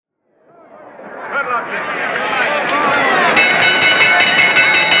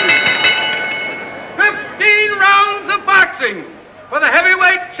For the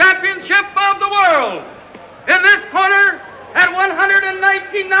heavyweight championship of the world. In this corner, at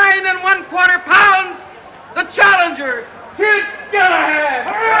 199 1/4 pounds, the challenger, Kid Galahad.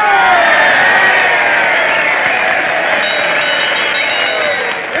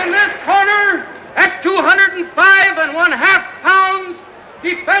 In this corner, at 205 1/2 pounds,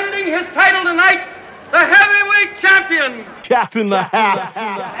 defending his title tonight, the heavyweight champion, Cat in the Hat.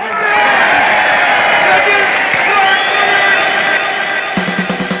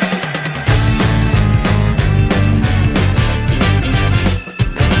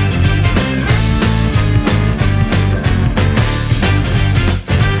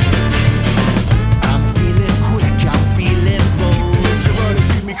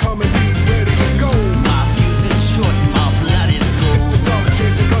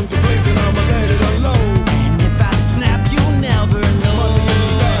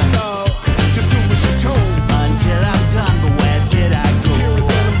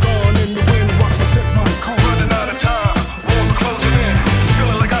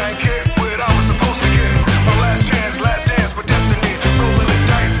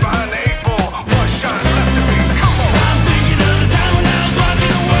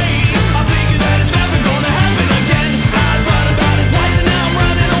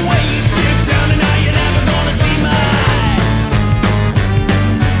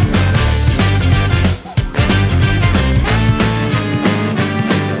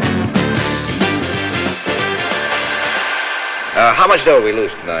 How much dough we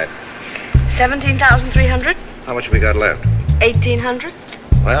lose tonight? 17,300. How much we got left? 1,800.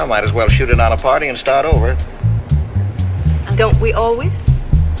 Well, might as well shoot it on a party and start over. Don't we always?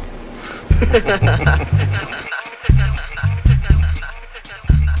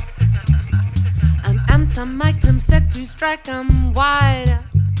 I'm anti-mic'd, I'm set to strike, I'm wide up.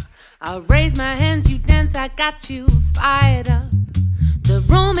 I'll raise my hands, you dance, I got you fired up. The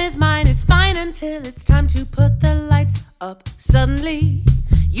room is mine, it's fine until it's time to put the lights up. Suddenly,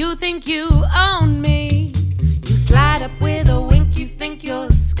 you think you own me. You slide up with a wink, you think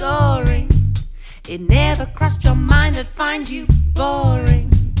you're scoring. It never crossed your mind I'd find you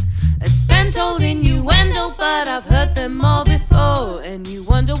boring. I spent old innuendo, but I've heard them all before. And you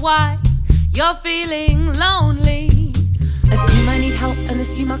wonder why you're feeling lonely. Assume I need help and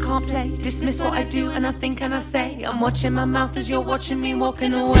assume I can't play. Dismiss what I do and I think and I say. I'm watching my mouth as you're watching me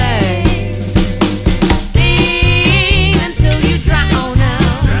walking away. Sing until you drown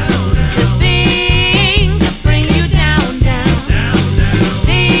out. The things that bring you down, down.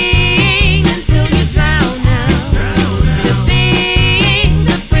 Sing until you drown out. The things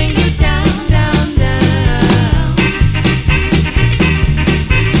that bring you down, down, down.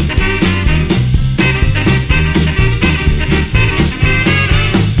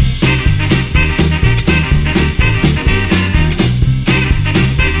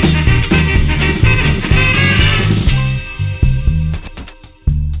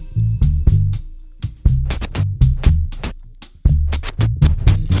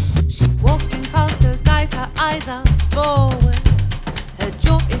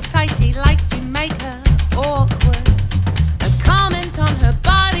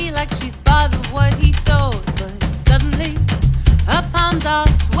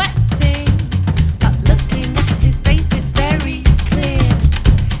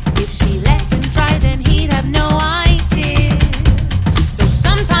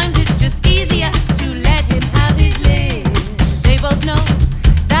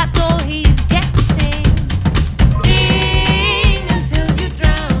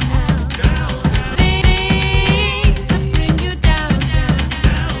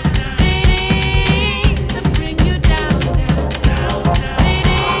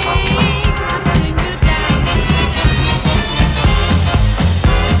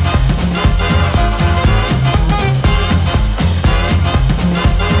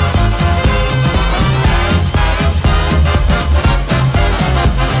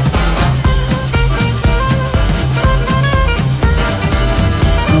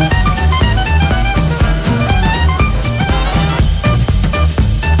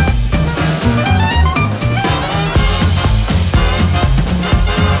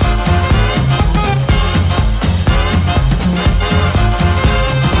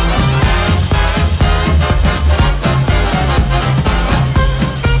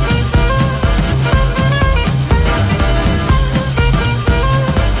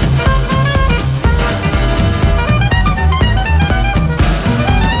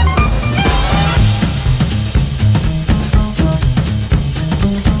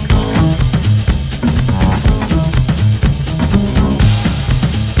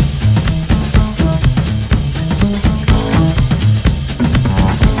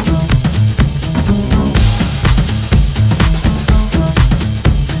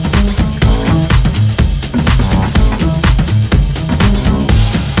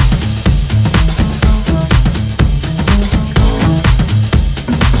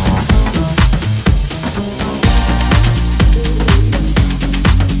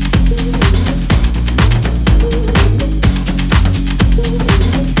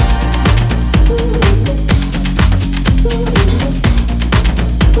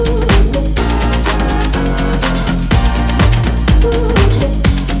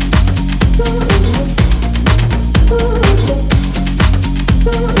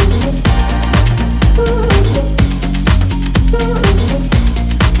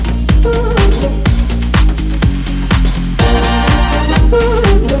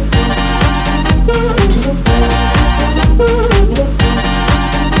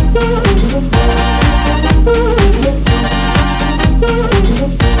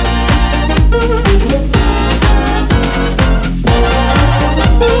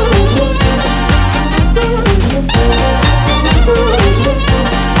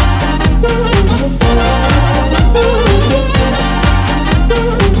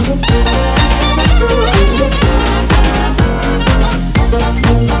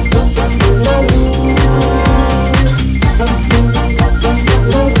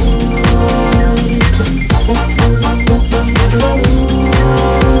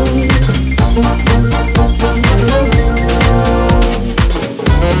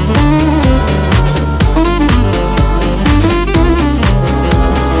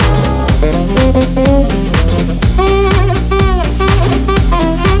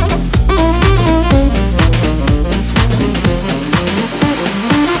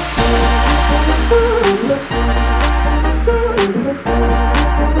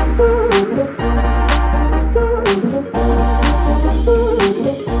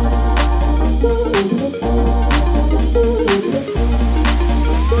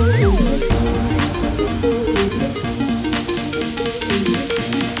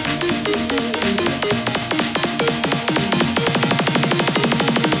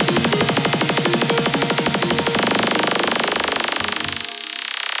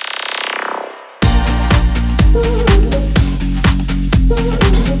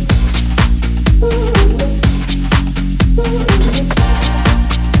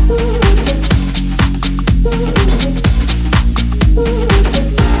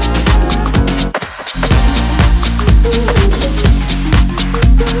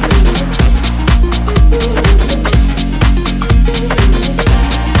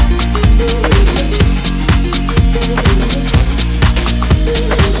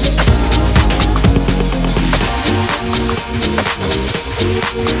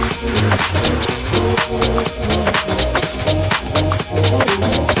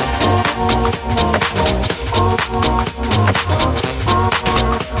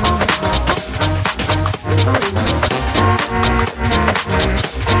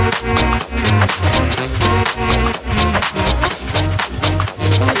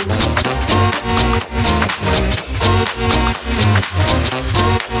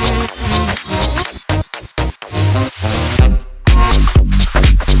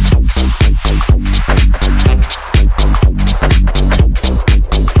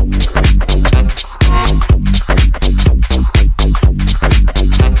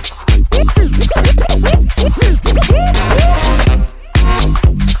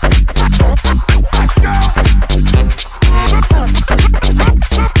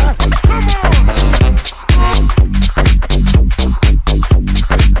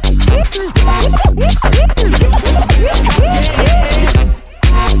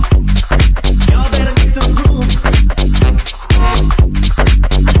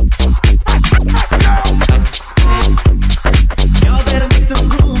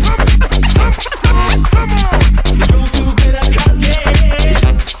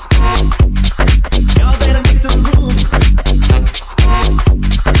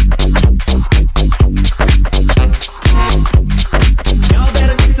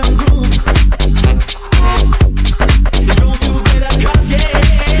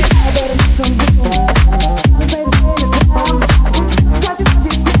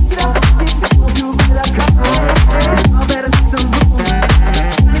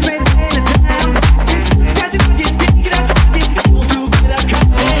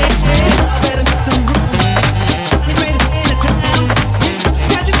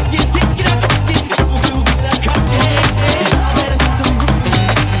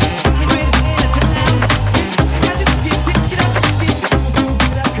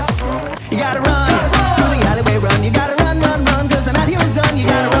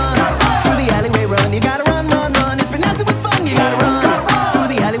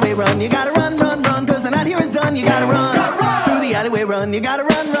 run, you gotta run, run, run, cause the night here is done, you gotta run. Through the alleyway, run, you gotta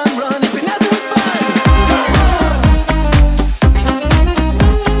run, run, run. It's been nice, it was fun.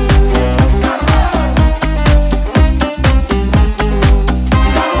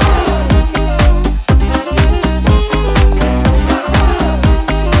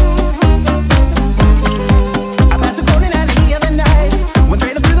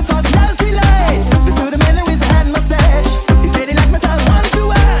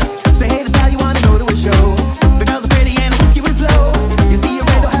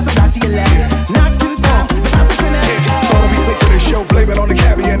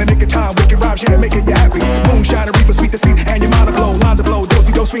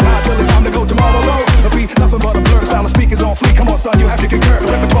 Son, you have to concur.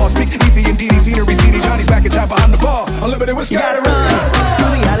 The repertoire speak easy indeed. Scenery, CD, Johnny's back in town behind the bar. Unlimited whiskey. You gotta run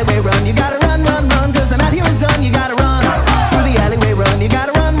through the alleyway, run. You gotta run, run, run, cause the night here is done. You gotta run through the alleyway, run. You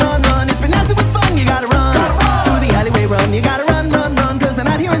gotta run, run, run. It's been nice, it was fun. You gotta run through the alleyway, run. You gotta run, run, run, cause the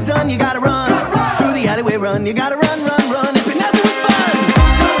night here is done. You gotta run through the alleyway, run. You gotta run, run, run. It's been nice, it was fun.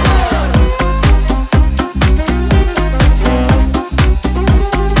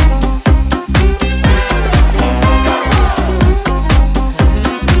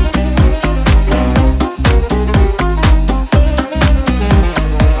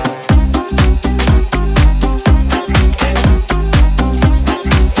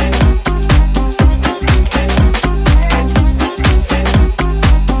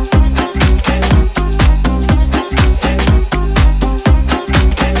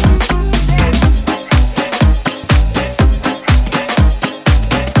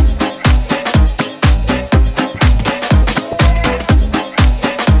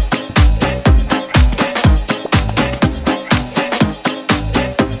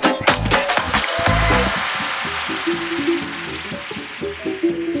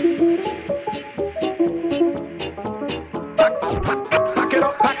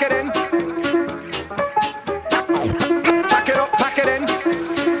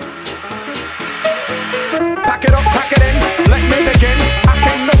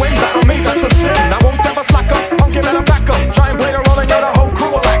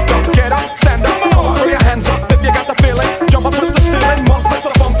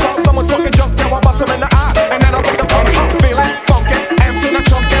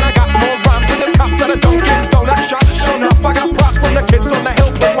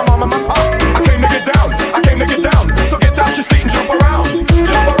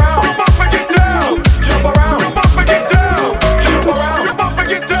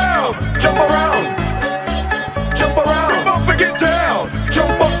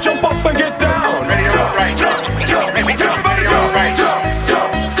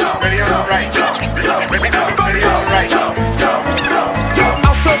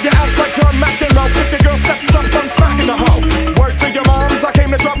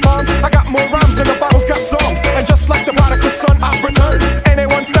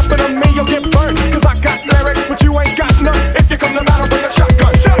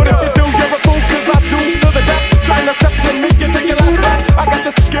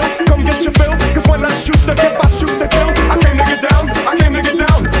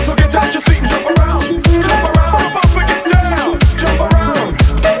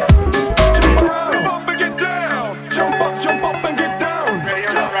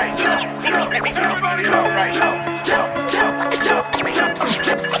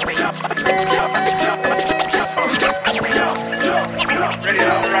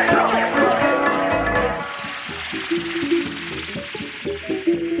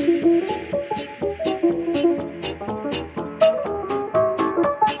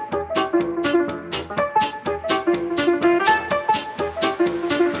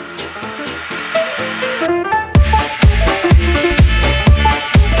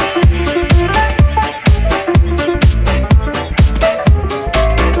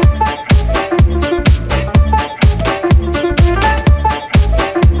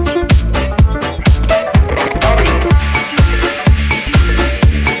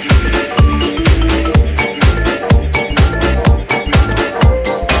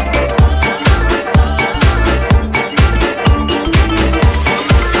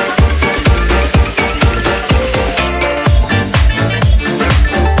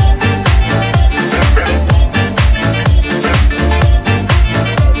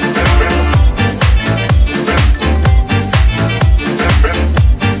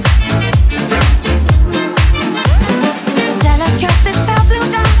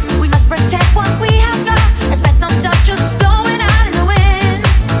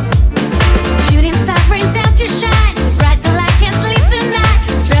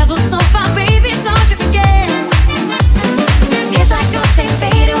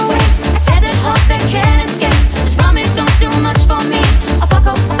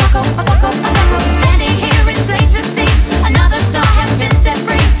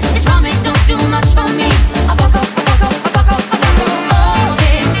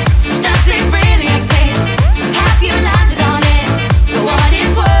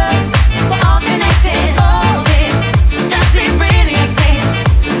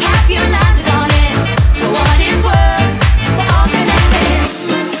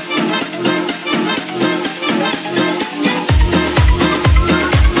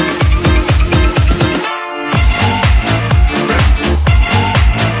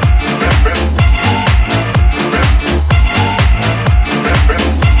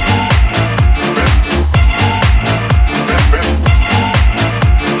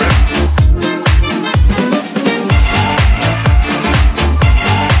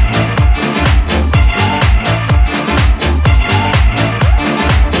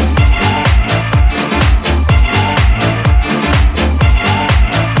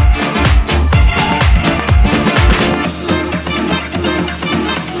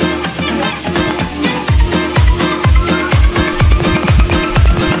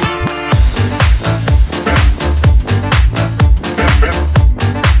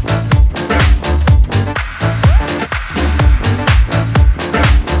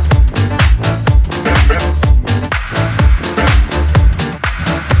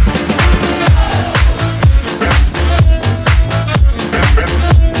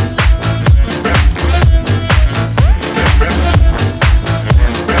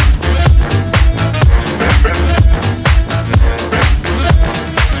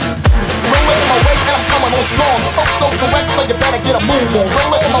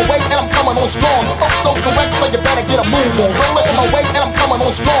 on. Don't look at my way and I'm coming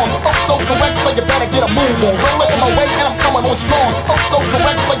on strong. Oh, so correct, so you better get a move on. Don't look at my way and I'm coming on strong. Oh, so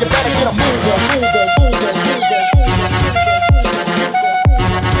correct, so you better get a move on. Move on, move on, move on.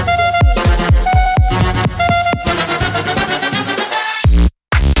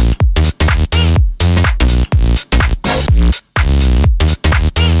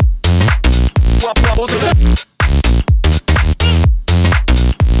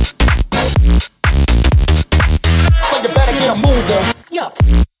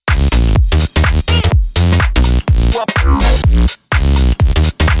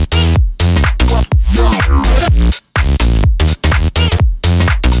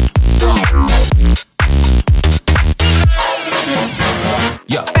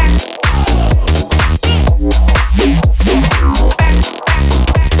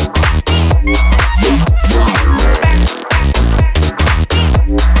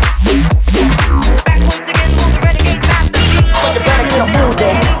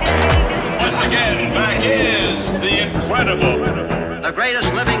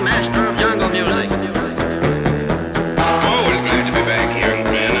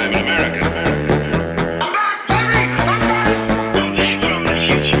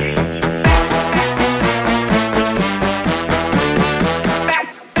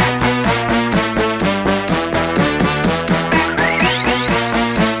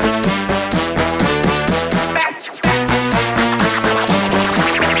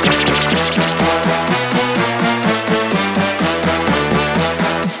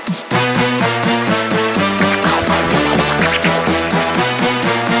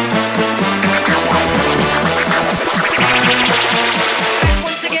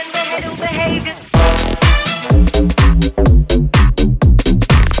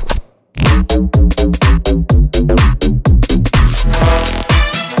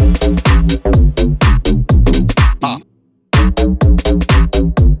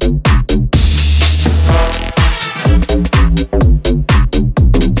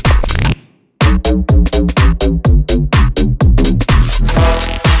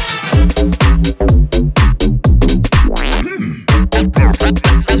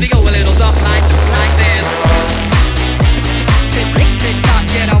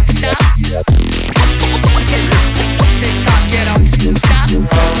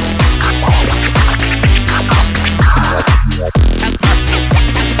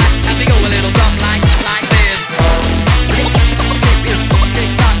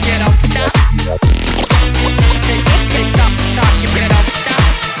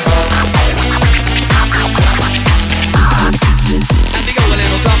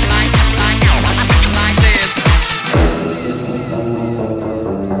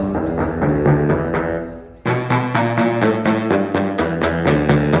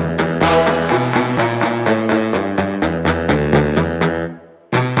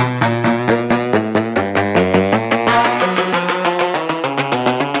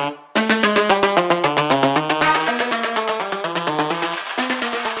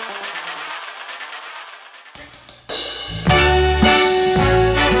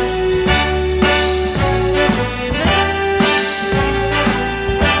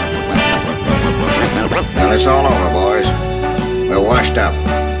 It's all over, boys. We're washed up.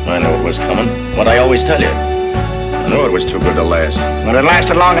 I knew it was coming. What'd I always tell you? I knew it was too good to last. But it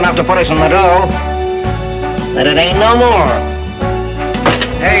lasted long enough to put us in the dough. But it ain't no more.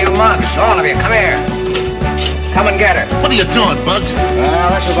 Hey, you mugs, all of you, come here. Come and get her. What are you doing, Bugs?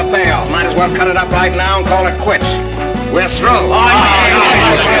 Well, this is a payoff. Might as well cut it up right now and call it quits. We're through.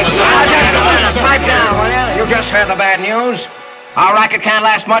 Pipe down, will you? You just heard the bad news. Our racket can't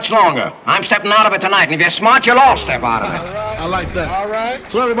last much longer. I'm stepping out of it tonight, and if you're smart, you'll all step out of it. I like that. All right.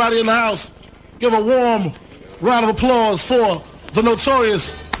 So everybody in the house, give a warm round of applause for the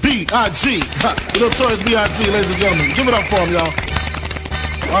Notorious B.I.G. The Notorious B.I.G., ladies and gentlemen. Give it up for him, y'all.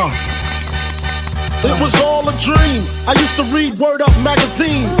 It was all a dream. I used to read Word Up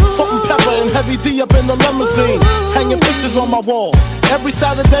magazine. Salt-N-Pepa and Heavy D up in the limousine. Hanging pictures on my wall. Every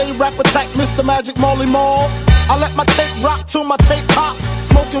Saturday, Rap Attack, Mr. Magic, Marley Marl. I let my tape rock till my tape pop.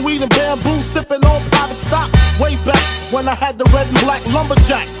 Smoking weed and bamboo, sipping on private stock. Way back when I had the red and black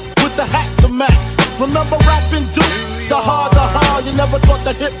lumberjack with the hat to match. Remember rapping Duke? The hard. You never thought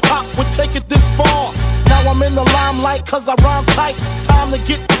that hip-hop would take it this far. Now I'm in the limelight cause I rhyme tight. Time to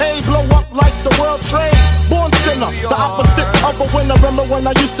get paid, blow up like the world trade. Born sinner, the opposite of a winner. Remember when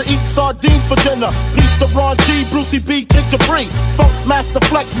I used to eat sardines for dinner? Peace to Ron G, Brucey B, Kid Capri, Funk Master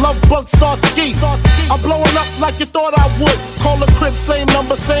Flex, Love Bug, Star Ski. I'm blowing up like you thought I would. Call the crib, same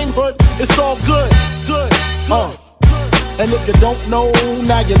number, same hood. It's all good, good. And if you don't know,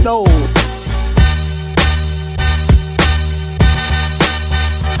 now you know.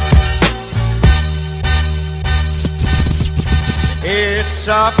 It's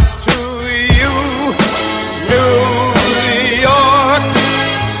up to you, New York,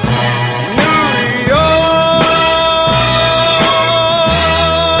 New York,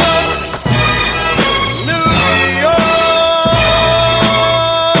 New York.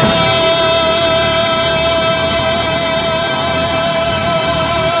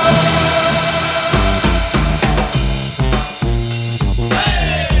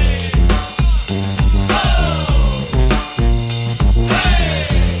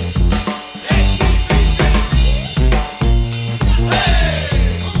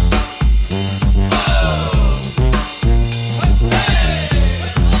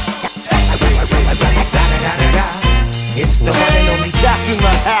 It's the one and only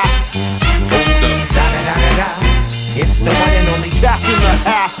Dracula. Hold up, da da da da da. It's the one and only Dracula.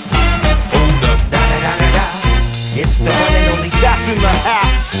 Hold up, da da da da da. It's the one and only Dracula.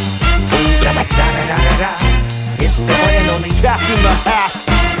 Hold up, da da da da da. It's the one and only Dracula.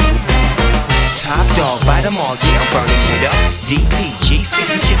 Top dog, bite them all, yeah, I'm burning it up. DPG,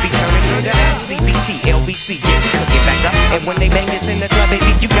 60 should be turning it up. CBT, LBC, yeah, we cook it back up. And when they bang this in the club,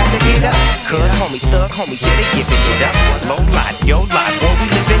 baby, you got to get up. Cause homies, thug homies, yeah, they giving it up. Low life, yo life, boy, we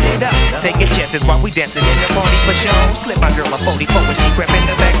living it up. Taking chances while we dancing in the party for show. Slip my girl a 44 when she crept in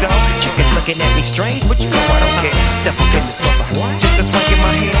the back door. Chickens looking at me strange, but you know I don't care. Step up in this mother, just a swank in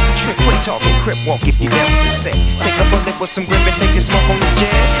my hair. Trick, quit talking, crip walk if you down with the set. Take a bullet with some grip and take a smoke on the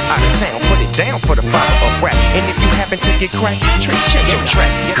jet. Out of town, put it down for the fire of rap. And if you happen to get cracked, tricks, change your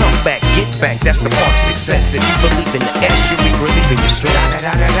track. Come back, get back, that's the part of success. If you believe in the S, you'll be relieving your stress. Da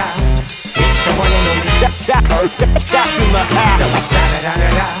da da da da. It's the one and only Dracula. Da da da da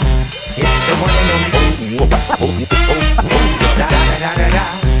da. It's the one and only. Da da da da da.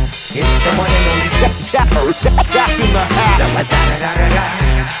 It's the one and only Dracula. Da da da da da.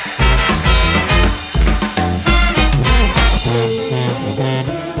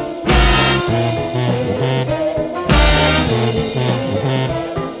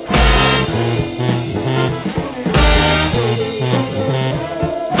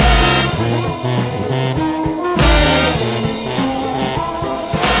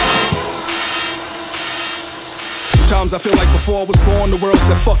 Sometimes I feel like before I was born, the world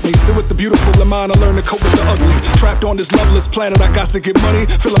said fuck me. Still with the beautiful in mind, I learned to cope with the ugly. Trapped on this loveless planet, I got to get money.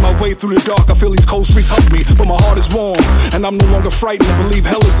 Feeling my way through the dark, I feel these cold streets hug me. But my heart is warm, and I'm no longer frightened. I believe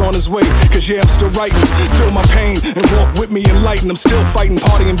hell is on his way, cause yeah, I'm still writing. Feel my pain, and walk with me enlightened. I'm still fighting,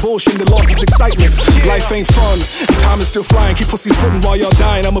 partying bullshit that lost its excitement. Life ain't fun, and time is still flying. Keep pussy footing while y'all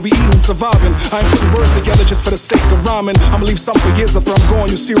dying. I'ma be eating and surviving. I ain't putting words together just for the sake of rhyming. I'ma leave some for years after I'm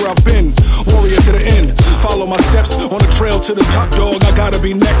gone, you'll see where I've been. Warrior to the end, follow my steps on the trail to the top, dog. I gotta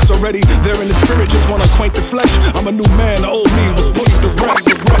be next. Already there in the spirit, just wanna acquaint the flesh. I'm a new man, the old me was put to rest.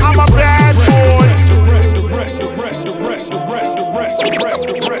 I'm a bad boy.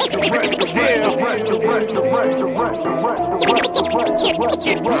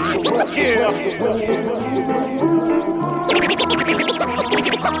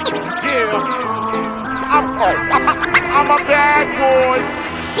 I'm a bad boy.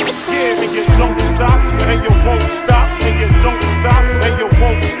 Yeah, and you don't stop, and you won't stop, and you don't stop, and you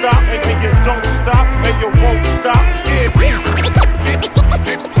won't stop, and you don't stop, and you won't stop. Yeah,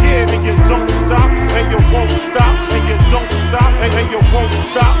 and you don't stop, and you won't stop, and you don't stop, and you won't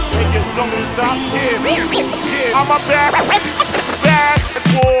stop, and you don't stop. Yeah, I'm a bad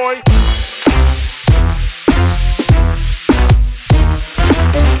boy.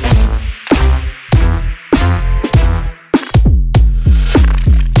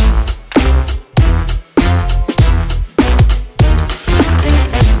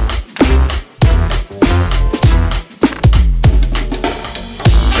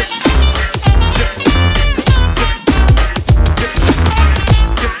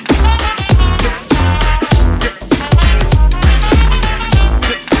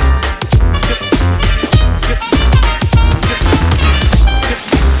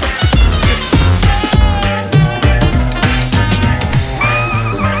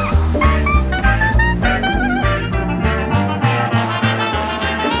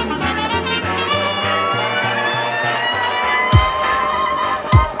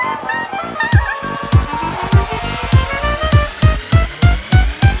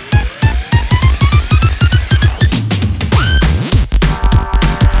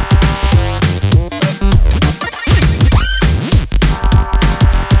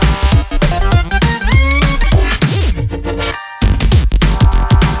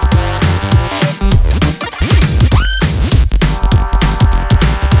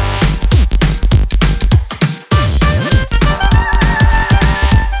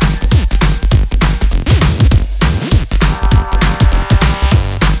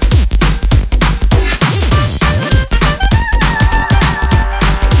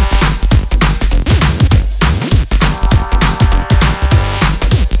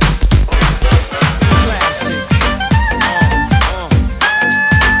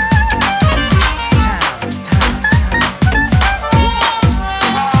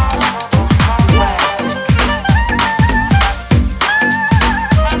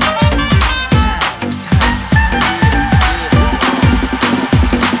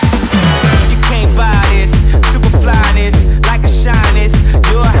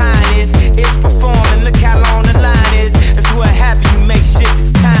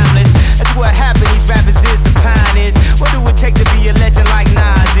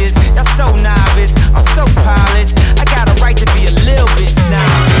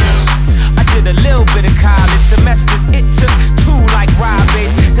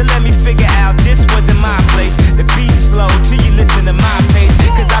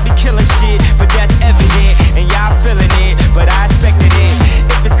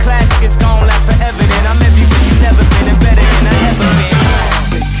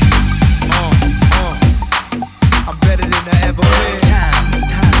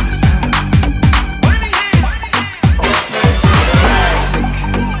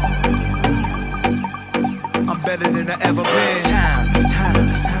 ever been. It's time.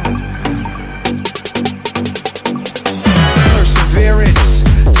 Perseverance.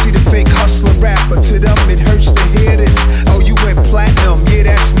 See the fake hustler rapper. To them it hurts to hear this. Oh, you went platinum. Yeah,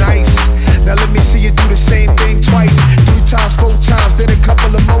 that's nice. Now let me see you do the same thing twice. 3 times, 4 times, then a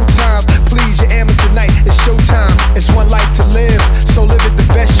couple of more times. Please, your amateur night, it's showtime. It's one life to live, so live it the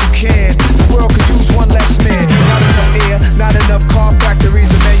best you can. The world could use one less man. Not enough air, not enough car factories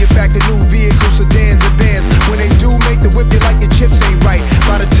to manufacture new vehicles, sedans and vans. When they do make the whip, you like your chips ain't right.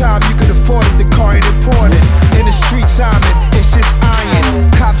 By the time you could afford it, the car ain't important. In the streets I'm in, it's just iron.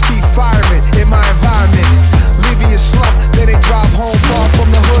 Cops keep firing in my environment. Leaving you slump, then they drive home far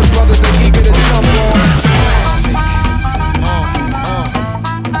from the hood, brothers, they eager to jump on.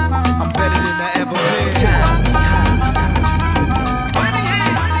 I'm better than I ever been.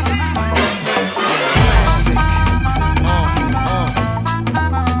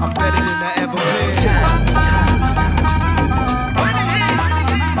 I'm better than I ever been.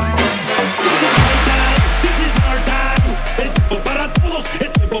 This is my time, this is your time. Es tiempo para todos,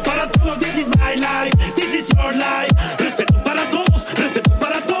 es tiempo para todos. This is my life, this is your life. Respeto para todos, respeto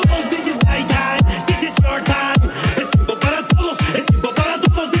para todos. This is my time, this is your time. Es tiempo para todos, es tiempo para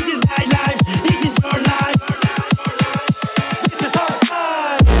todos. This is my life, this is your life. This is our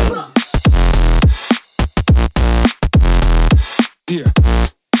time. Yeah.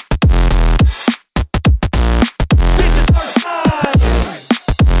 This is our time.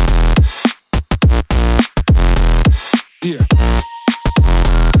 Yeah.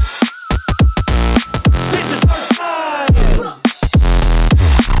 This is our time.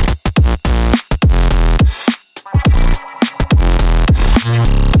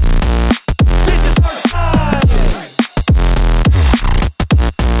 This is our time.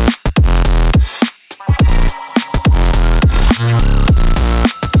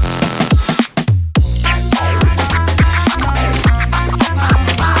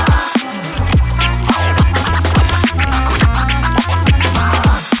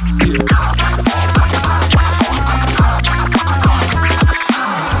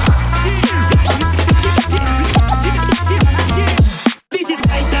 This is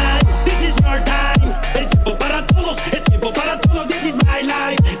my time, this is your time. Es tiempo para todos, es tiempo para todos. This is my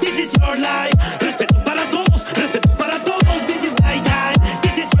life, this is your life. Respeto para todos, respeto para todos. This is my time,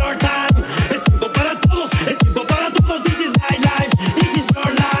 this is your time. Es tiempo para todos, es tiempo para todos. This is my life, this is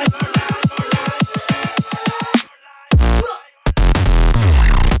your life.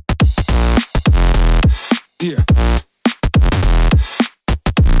 Yeah.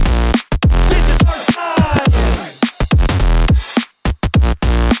 This is our time.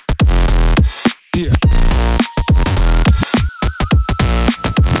 Yeah.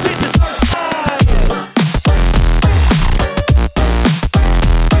 This is our time.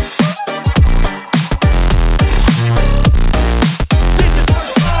 This is our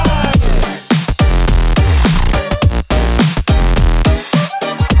time.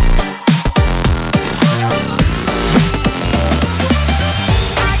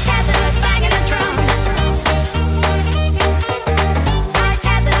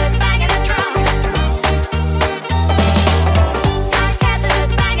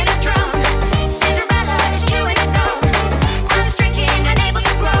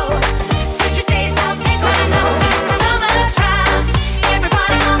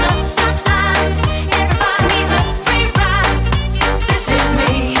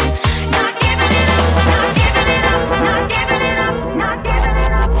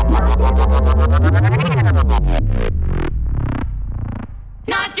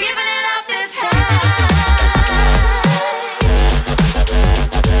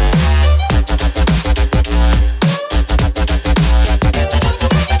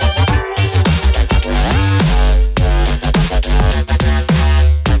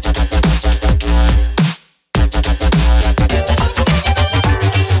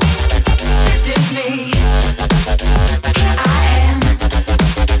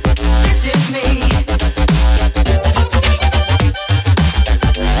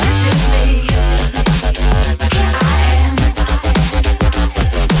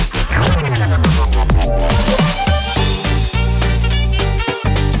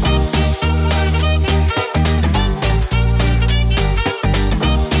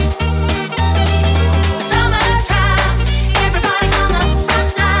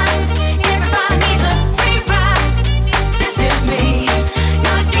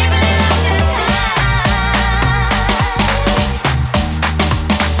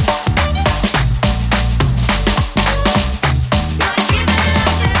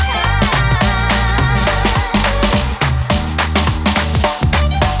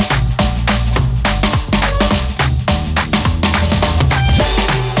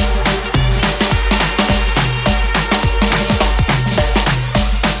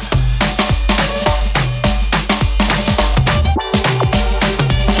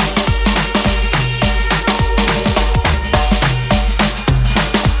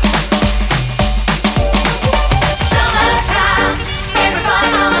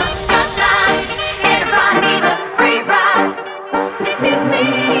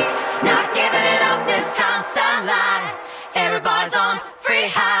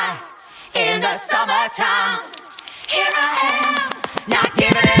 the summertime. Here I am, not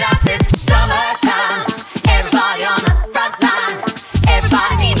giving it up this summertime. Everybody on the front line,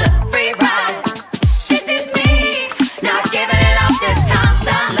 everybody needs a free ride. This is me, not giving it up this time.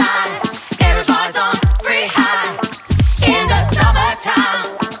 Sunlight, everybody's on free high in the summertime.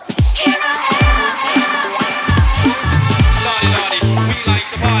 Here I am. Naughty, we like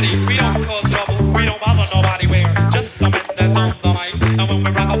to party. We don't cause trouble, we don't bother nobody. We're just something that's on the mic. And when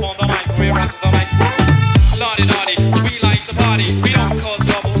we rock up on the mic, we rock the mic. Naughty, we like to party. We don't cause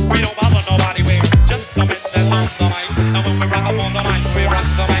trouble, we don't bother nobody. We're just something that's on the mic. And when we rock up on the mic, we rock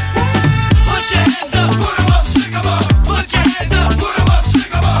the mic. Put your hands up, put 'em up, stick 'em up. Put your hands up, put 'em up,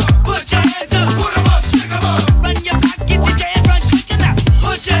 stick 'em up. Put your hands up, put 'em up, stick 'em up. Run your pockets, you can't run quick enough.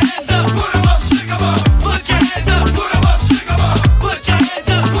 Put your hands up, put 'em up, stick 'em up. Put your hands up, put 'em up, stick 'em up. Put your hands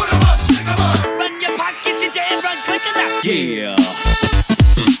up, put 'em up, stick 'em up. Run your pockets, you can't run quick enough. Yeah.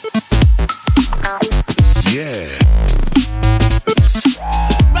 Yeah.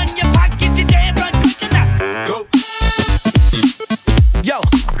 Run your pockets, you can't run quick enough. Go. Yo.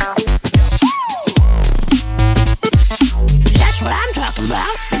 That's what I'm talking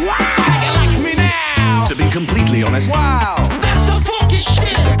about. Wow. How you like me now? To be completely honest, wow. That's the funky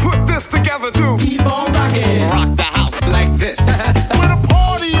shit. Put this together too. Keep on rocking. Rock the house like this. Where the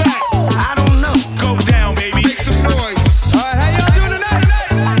party at? I don't know. Go down, baby. Make some noise. All right, how y'all doing tonight?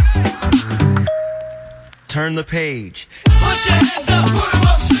 Turn the page. Put your hands up, put 'em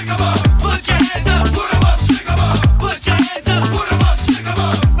up, stick 'em up. Put your hands up, put 'em up, stick 'em up. Put your hands up, put 'em up, stick 'em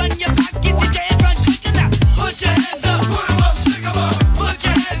up. Run your pockets, you can't run quick enough. Put your hands up, put 'em up, stick 'em up. Put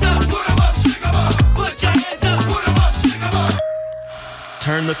your hands up, put 'em up, stick 'em up. Put your hands up, put 'em up, stick 'em up.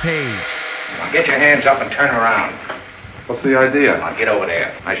 Turn the page. Now get your hands up and turn around. What's the idea? Now get over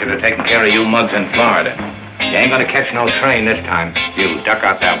there. I should have taken care of you mugs in Florida. You ain't gonna catch no train this time. You duck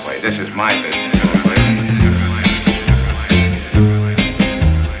out that way. This is my business.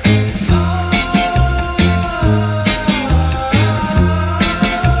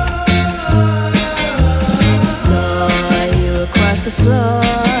 Saw you across the floor,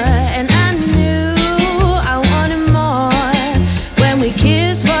 and I knew I wanted more. When we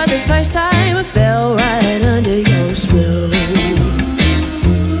kissed for the first time, I fell right under your spell.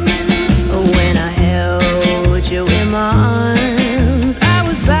 When I held you in my arms, I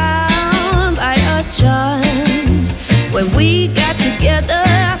was bound by your charms. When we got together,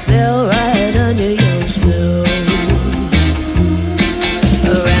 I fell right under your spell.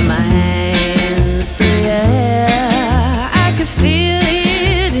 Around my hands, so yeah, I could feel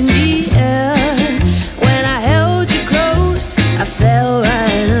it in the air. When I held you close, I fell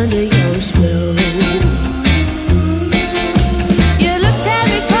right under your spell. You looked at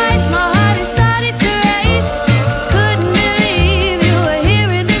me twice, my heart had started to race. Couldn't believe you were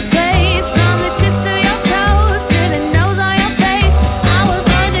here in this place. From the tips of your toes to the nose on your face, I was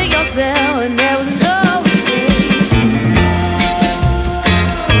under your spell and there was no escape.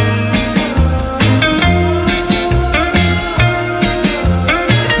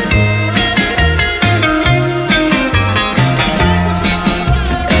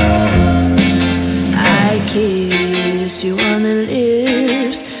 I kiss you on the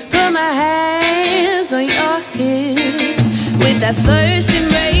lips, put my hands on your hips. With that first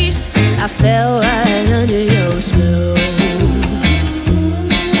embrace, I fell right under your spell.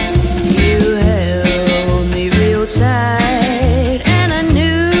 You held me real tight, and I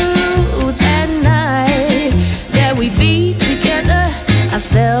knew that night that we'd be together. I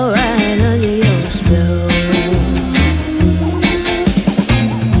fell right under your spell.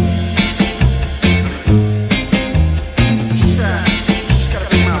 She's got a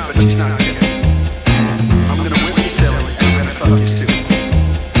big mouth, but she's not good. I'm gonna whip you silly. I'm gonna fuck you stupid.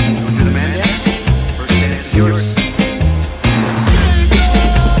 You wanna do the man dance? First dance is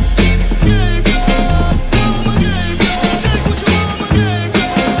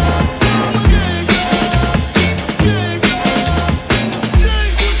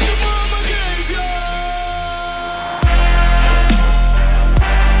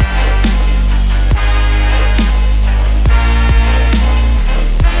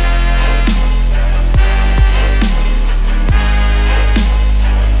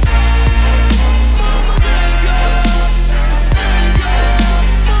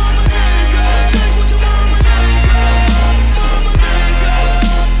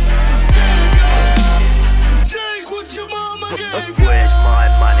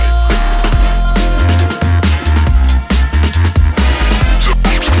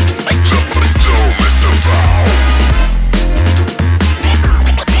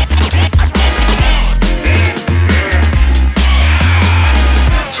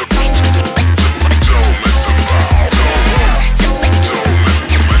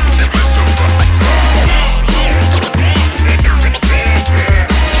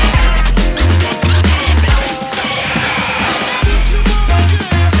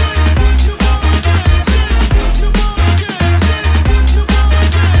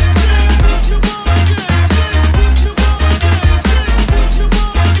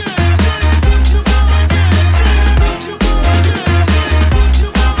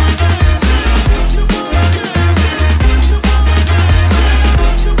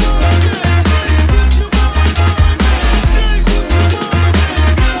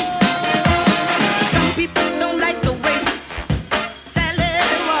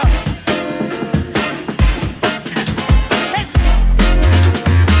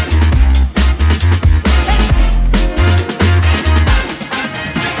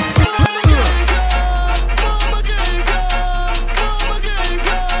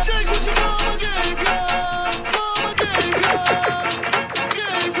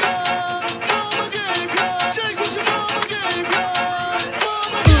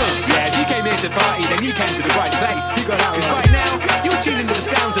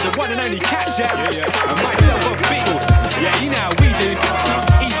one and only Cat Jam, and myself of Beatles. Yeah, you know how we do,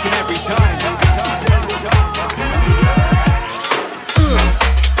 each and every time.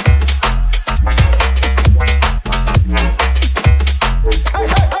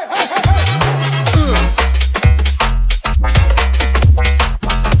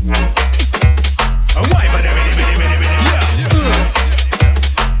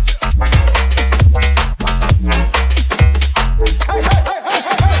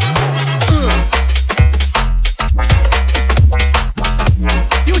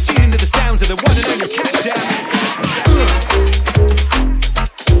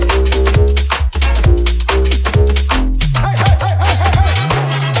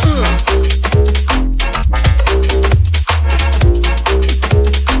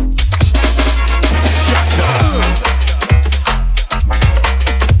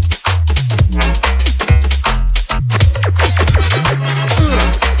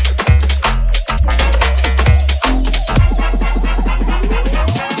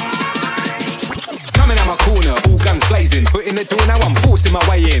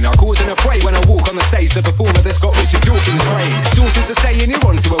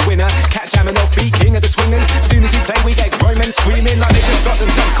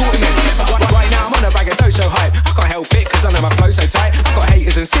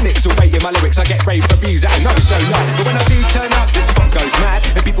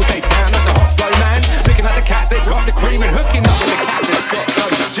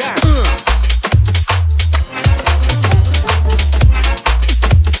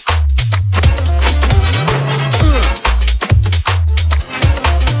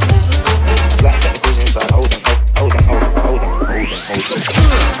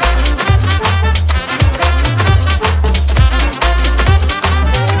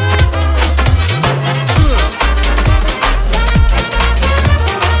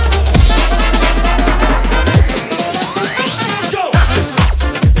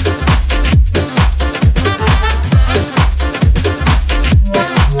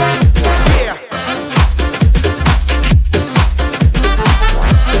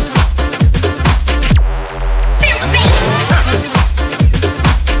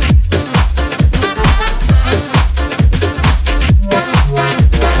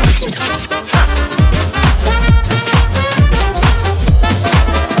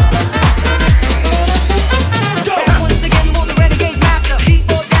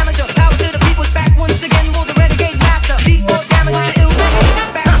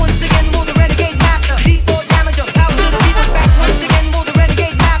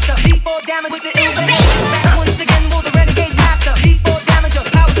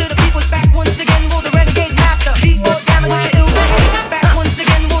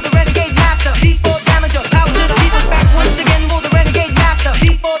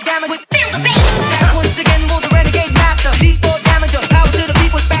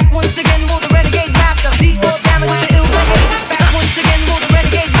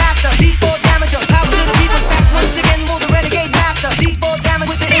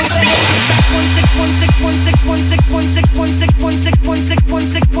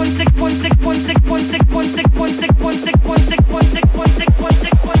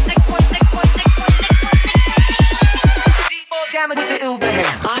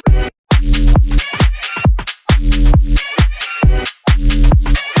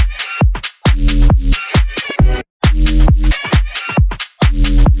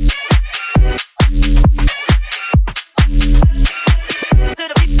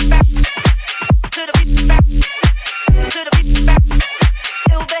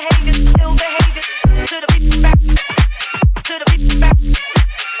 To the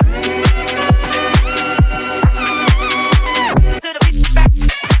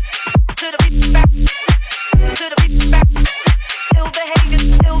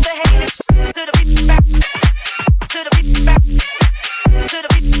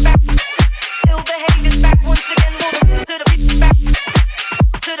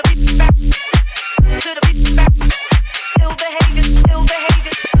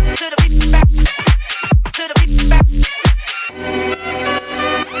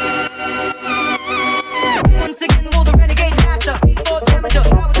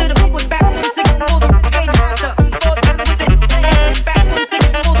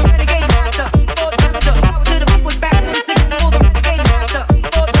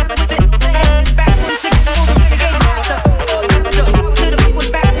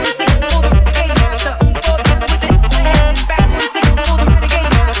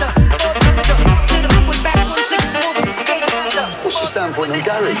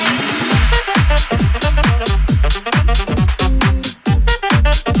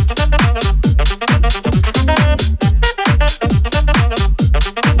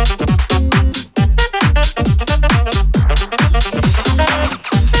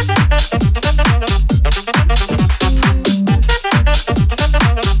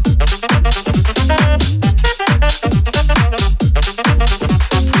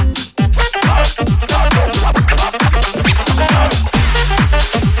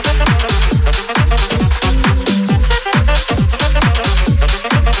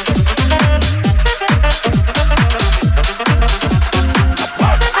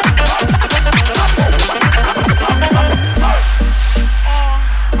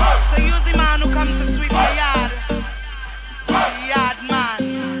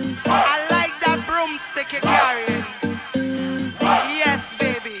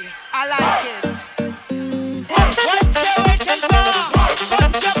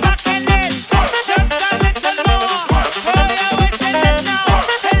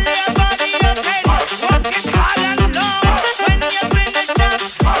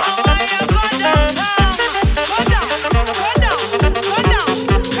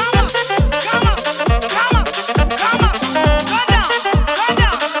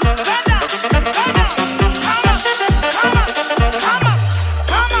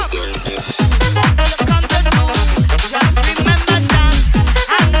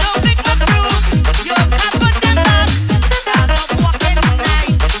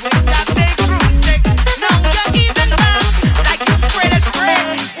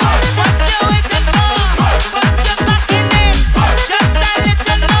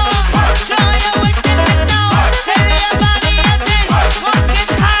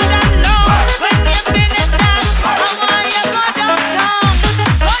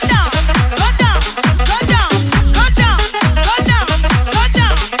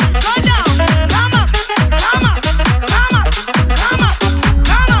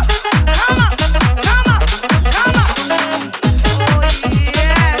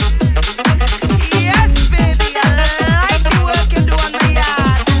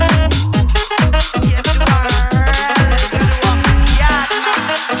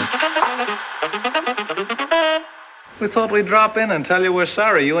thought we'd drop in and tell you we're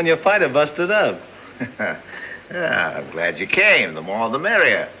sorry you and your fighter busted up. Yeah, I'm glad you came. The more the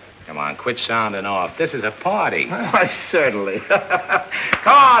merrier. Come on, quit sounding off. This is a party. Why, certainly.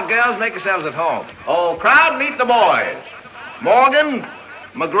 Come on, girls, make yourselves at home. Oh, crowd, meet the boys. Morgan,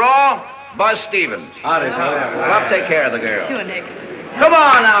 McGraw, Buzz Stevens. Howdy. Well, take care of the girls. Sure, Nick. Come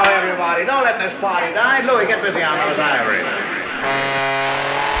on now, everybody. Don't let this party die. Louie, get busy on those ivories.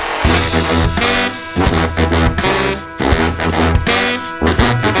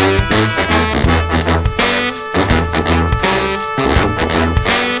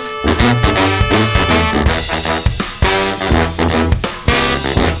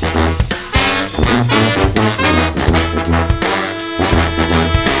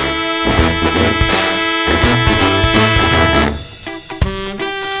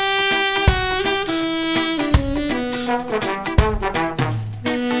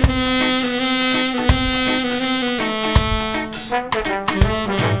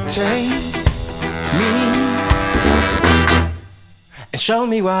 Show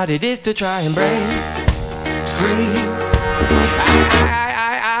me what it is to try and break free.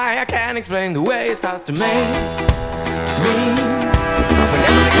 I can't explain the way it starts to make me.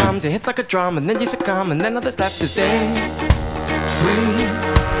 Whenever it comes, it hits like a drum, and then you succumb, and then others left to stay free.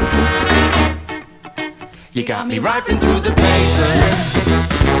 You got me rifling through the papers.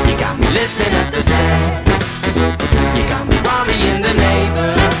 You got me listening at the stairs. You got me worrying the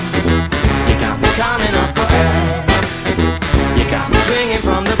neighbors. You got me coming up for air. You got me swinging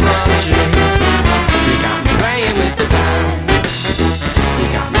from the branches. You got me playing with the band. You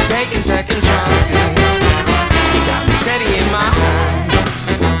got me taking second chances. You got me steady in my hand.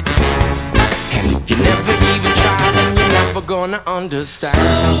 And if you never even try, then you're never gonna understand. So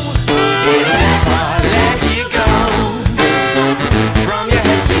it'll never let you go. From your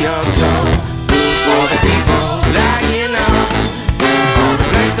head to your toe. All the people that you know. All the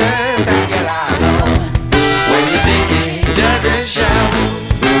places that you lie low. When you think it doesn't show.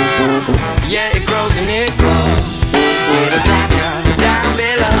 Yeah, it grows and it grows. It'll drop you down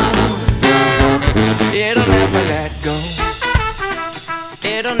below. It'll never let go.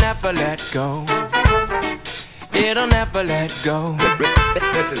 It'll never let go. It'll never let go.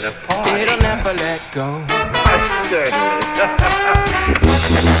 This is a party. It'll never let go.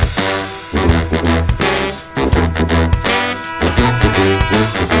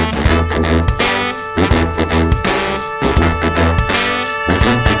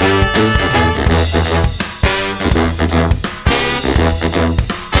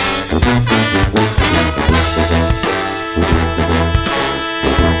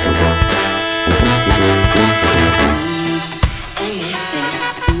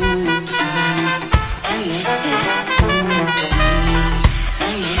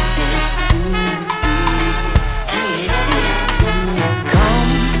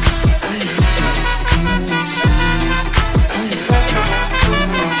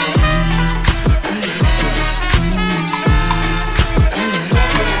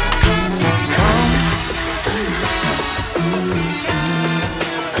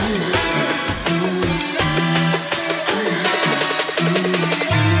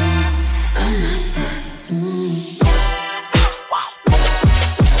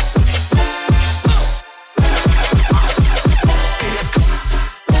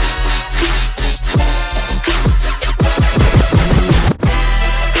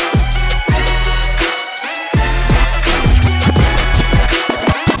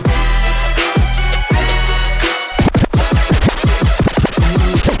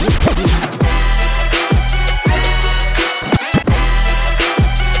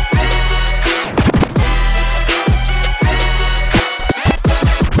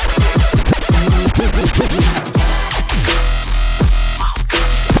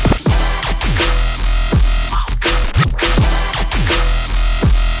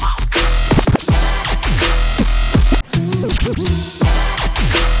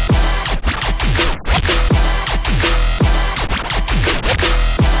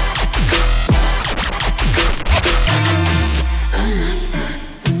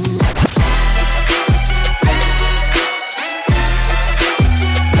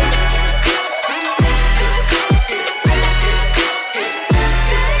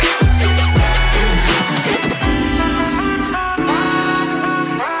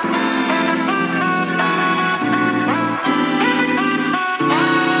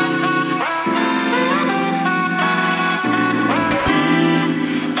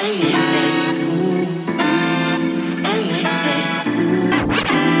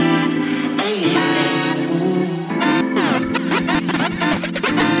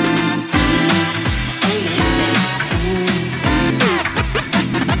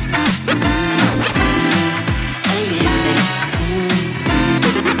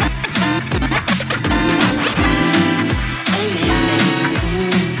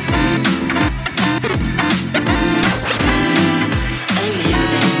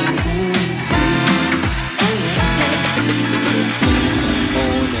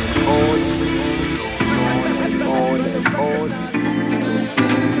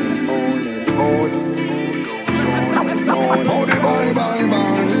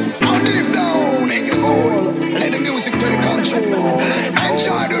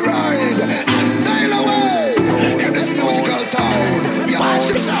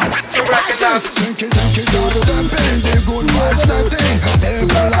 this. Think it, don't step in. The good vibes letting.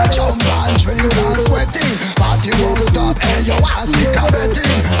 People are jump and drink and sweating. Party won't stop and your ass kick a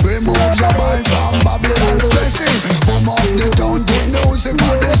betting. Remove your mind from Babylon stressing. Boom off the town, good music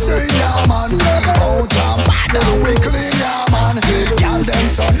on the scene, yeah man. Out and bad and we clean, yeah man. Girl them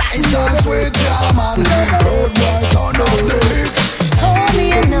so nice and sweet, yeah man. Road boy turn up the heat. Hold me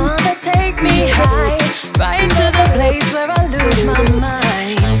another, take me high, right to the place where I lose my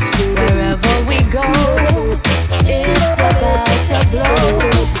mind. Wherever we go, it's about to blow.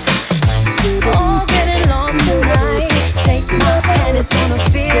 Oh, getting lost tonight. Take my hand, it's gonna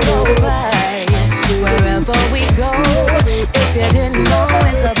feel alright. Wherever we go, if you didn't know,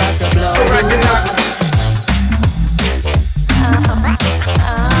 it's about to blow. I'm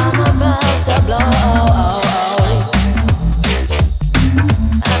about to blow.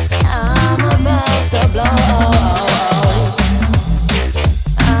 I'm about to blow. I'm about to blow.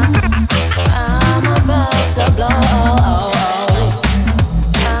 I'm about to blow.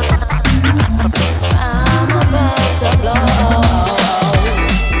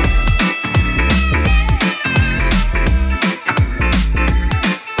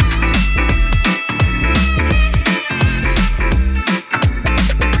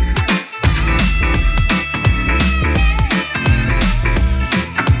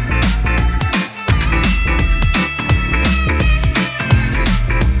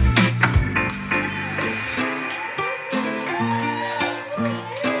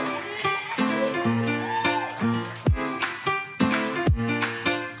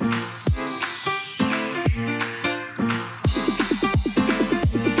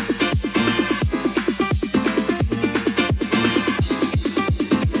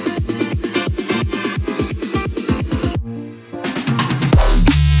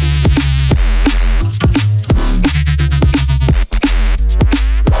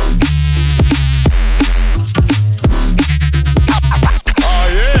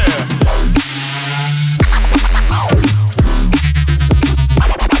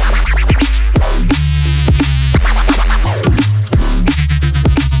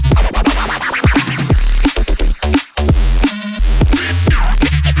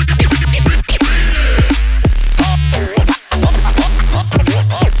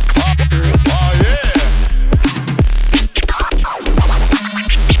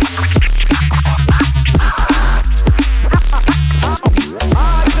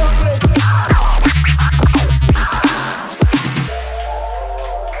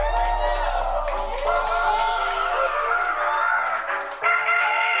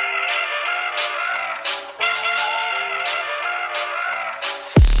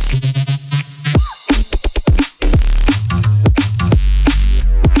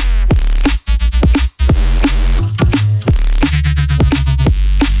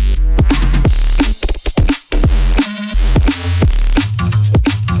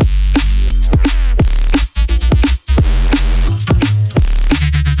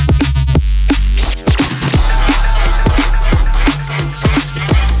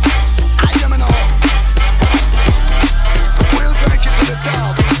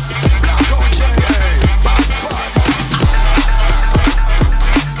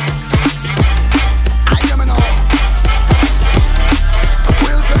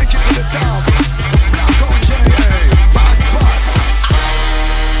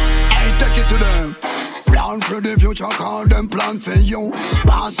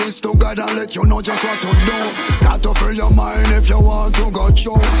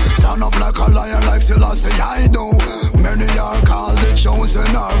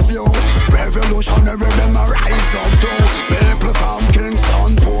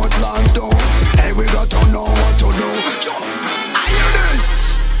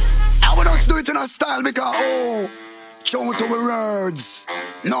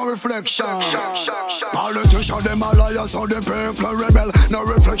 Politicians, them a liar, so the people rebel. No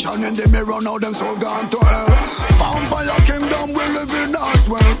reflection in the mirror, now them so gone to hell. Vampire kingdom, we live in as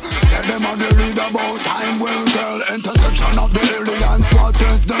well. Say them on the read about time will tell. Intersection of the aliens, what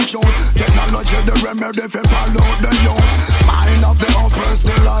is the truth? Technology, the remedy for pollute the youth. Mind of the oppressed,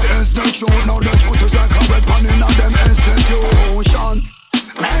 the lie is the truth. Now the truth is like a weapon in a them institution.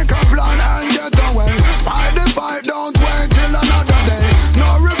 Make a plan and get away. Fight the fight, don't wait till another day.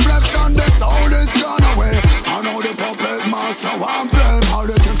 No reflection, the soul is gone away. I know the puppet master won't play.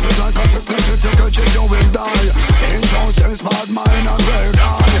 Politics is like a sickness, if you catch it, you will die. Injustice, bad mind and red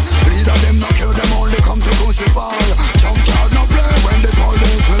eye. Leader them, no kill them, only come to crucify. Junkyard, no play when the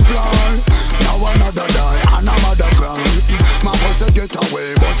police will fly. Now another die, and another cry. My boss said get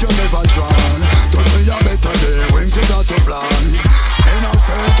away, but you never try. To see a better day, wings you got to fly.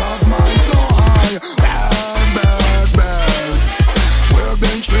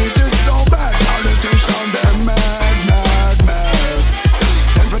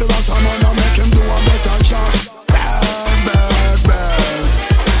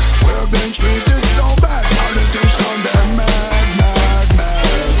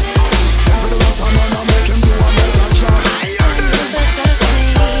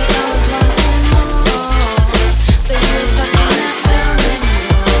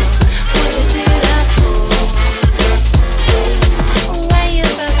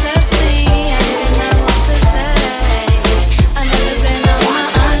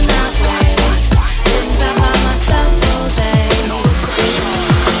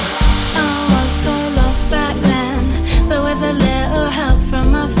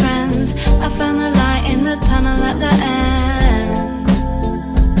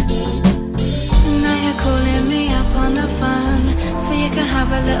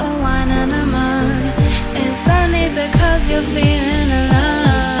 you're feeling alone.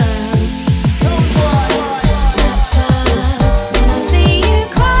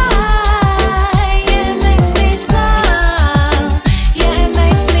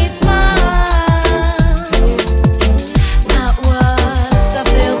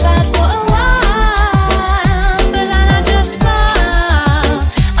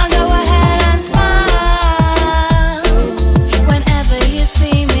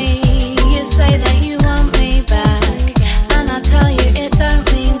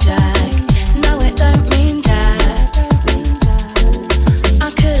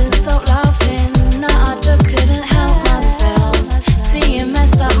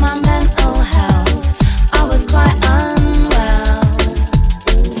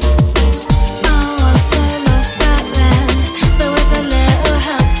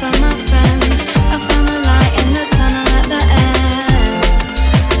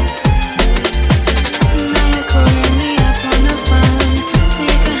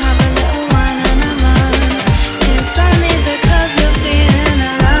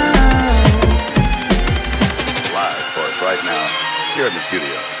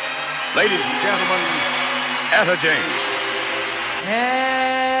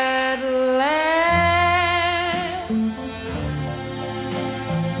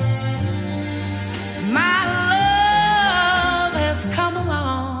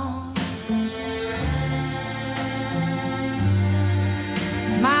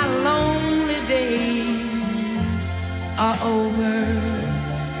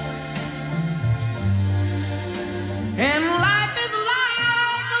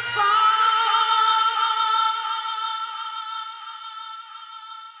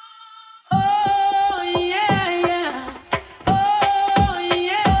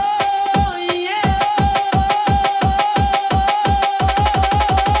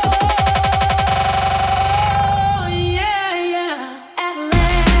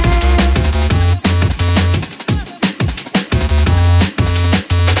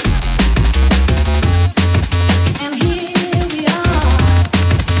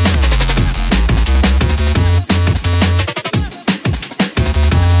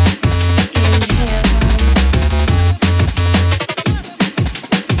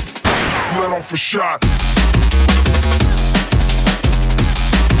 For shot.